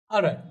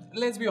Alright,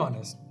 let's be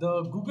honest.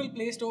 The Google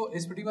Play Store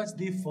is pretty much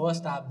the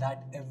first app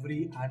that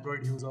every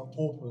Android user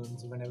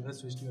opens whenever they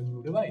switch to a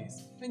new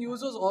device. And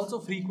users also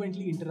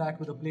frequently interact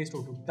with the Play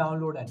Store to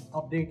download and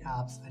update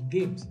apps and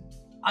games.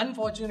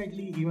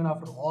 Unfortunately, even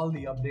after all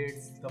the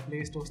updates, the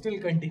Play Store still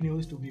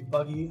continues to be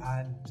buggy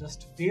and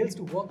just fails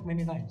to work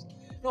many times.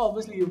 Now,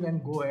 obviously, you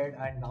can go ahead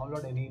and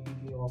download an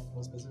APK of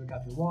a specific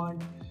app you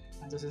want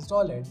and just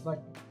install it,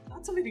 but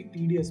that's a very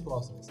tedious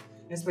process,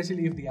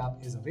 especially if the app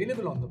is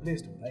available on the Play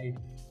Store, right?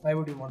 Why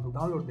would you want to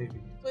download the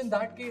APK? So in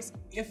that case,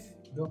 if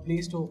the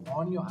Play Store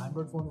on your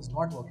Android phone is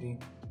not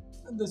working,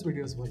 then this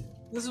video is for you.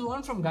 This is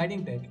one from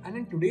Guiding Tech, and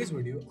in today's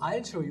video,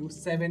 I'll show you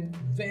 7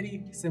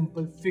 very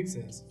simple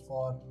fixes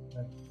for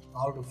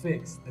how to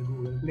fix the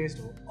Google Play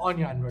Store on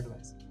your Android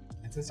device.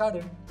 Let's get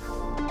started.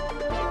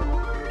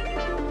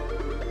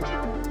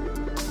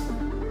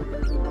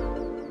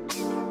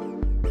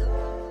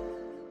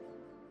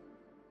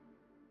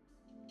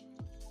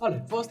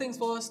 Alright, first things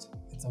first,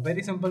 it's a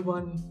very simple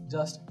one,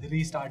 just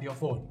restart your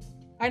phone.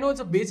 I know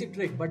it's a basic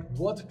trick, but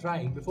worth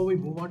trying before we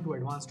move on to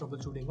advanced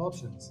troubleshooting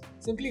options.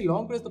 Simply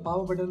long press the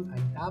power button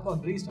and tap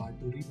on restart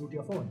to reboot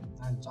your phone,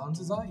 and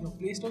chances are your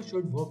Play Store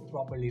should work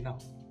properly now.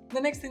 The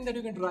next thing that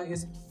you can try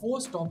is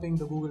force stopping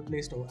the Google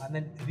Play Store and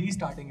then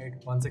restarting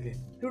it once again.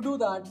 To do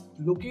that,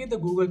 locate the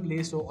Google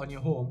Play Store on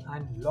your home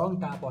and long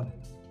tap on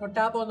it. Now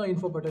tap on the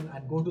info button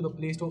and go to the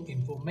Play Store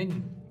info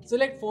menu.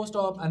 Select force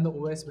stop and the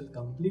OS will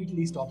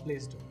completely stop Play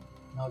Store.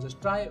 Now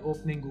just try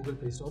opening Google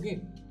Play Store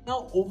again.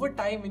 Now over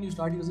time, when you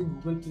start using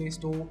Google Play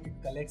Store, it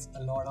collects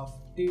a lot of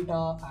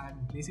data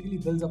and basically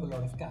builds up a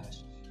lot of cache.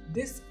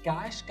 This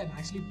cache can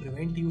actually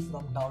prevent you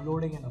from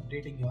downloading and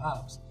updating your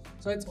apps.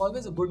 So it's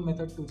always a good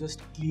method to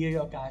just clear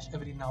your cache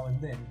every now and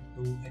then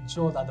to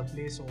ensure that the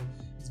Play Store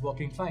is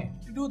working fine.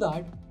 To do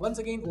that, once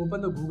again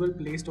open the Google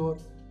Play Store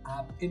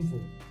app info.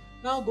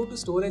 Now go to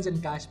storage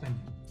and cache menu.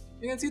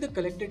 You can see the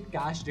collected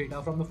cache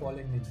data from the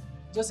following menu.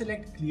 Just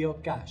select clear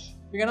cache.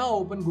 We can now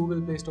open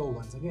Google Play Store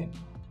once again.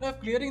 Now if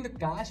clearing the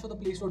cache for the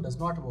Play Store does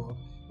not work,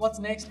 what's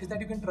next is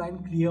that you can try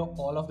and clear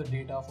all of the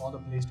data for the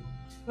Play Store.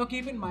 Now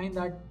keep in mind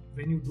that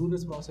when you do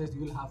this process,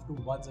 you will have to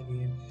once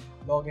again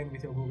log in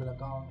with your Google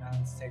account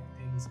and set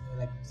things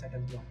like set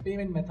up your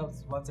payment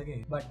methods once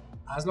again. But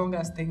as long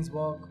as things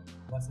work,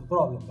 what's the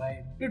problem,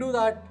 right? To do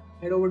that,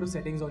 head over to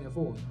settings on your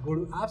phone, go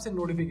to apps and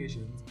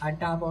notifications and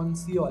tap on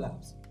see all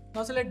apps.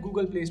 Now select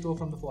Google Play Store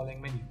from the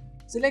following menu.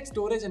 Select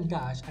storage and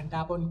cache and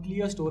tap on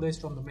clear storage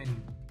from the menu.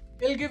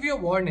 It'll give you a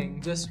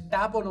warning, just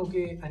tap on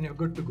OK and you're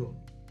good to go.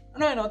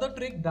 Now another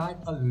trick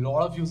that a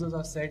lot of users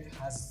have said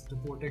has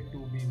reported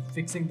to be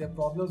fixing their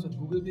problems with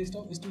Google Play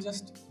Store is to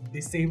just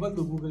disable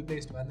the Google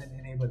Play Store and then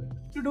enable it.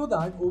 To do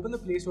that, open the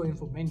Play Store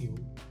info menu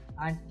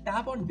and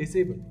tap on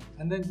disable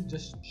and then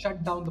just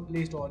shut down the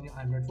Play Store on your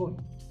Android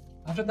phone.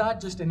 After that,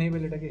 just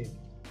enable it again.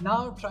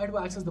 Now try to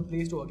access the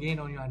Play Store again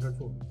on your Android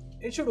phone.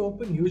 It should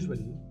open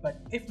usually, but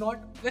if not,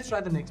 let's try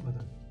the next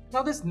method.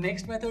 Now this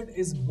next method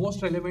is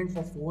most relevant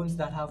for phones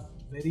that have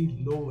very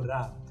low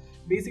RAM.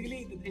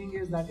 Basically, the thing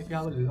is that if you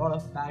have a lot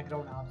of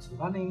background apps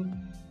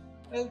running,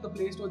 well, the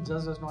Play Store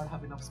just does not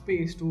have enough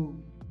space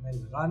to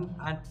run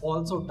and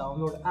also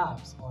download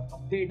apps or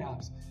update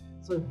apps.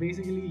 So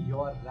basically,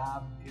 your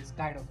RAM is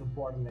kind of the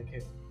bottleneck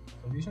here.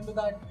 The solution to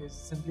that is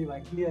simply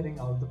by clearing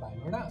out the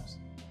background apps.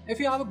 If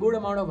you have a good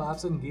amount of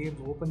apps and games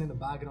open in the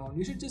background,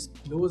 you should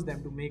just close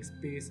them to make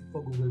space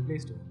for Google Play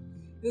Store.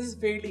 This is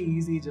fairly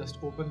easy, just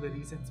open the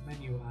recents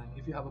menu and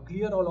if you have a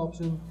clear all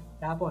option,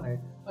 tap on it,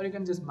 or you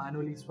can just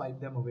manually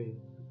swipe them away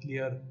to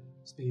clear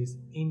space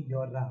in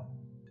your RAM.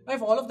 Now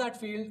if all of that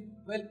failed,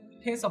 well,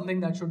 here's something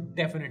that should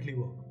definitely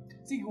work.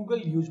 See, Google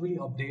usually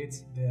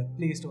updates their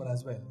Play Store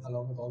as well.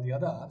 Along with all the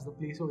other apps, the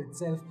Play Store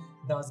itself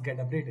does get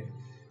updated.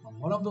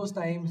 One of those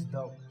times,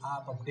 the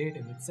app update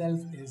in itself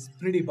is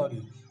pretty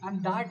buggy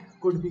and that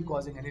could be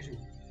causing an issue.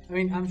 I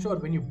mean, I'm sure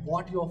when you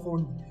bought your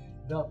phone,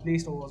 the Play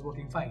Store was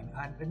working fine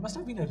and it must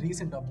have been a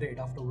recent update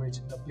after which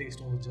the Play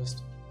Store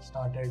just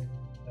started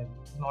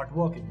not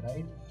working,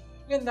 right?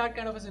 In that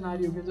kind of a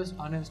scenario, you can just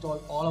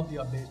uninstall all of the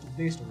updates to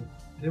Play Store,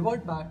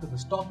 revert back to the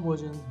stock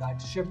version that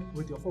shipped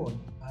with your phone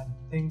and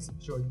things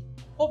should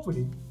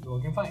hopefully be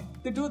working fine.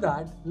 To do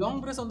that,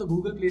 long press on the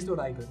Google Play Store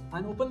icon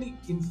and open the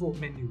info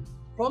menu.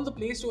 From the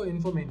Play Store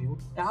info menu,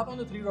 tap on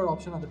the 3-dot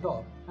option at the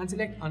top and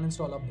select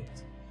Uninstall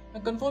Updates. Now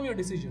confirm your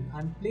decision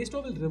and Play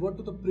Store will revert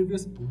to the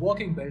previous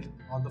working build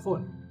on the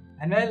phone.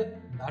 And well,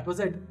 that was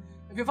it.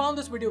 If you found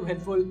this video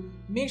helpful,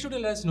 make sure to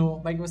let us know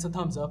by giving us a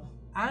thumbs up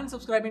and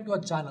subscribing to our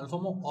channel for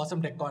more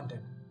awesome tech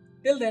content.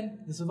 Till then,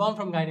 this is Vam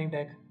from Guiding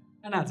Tech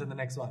and I'll see you in the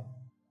next one.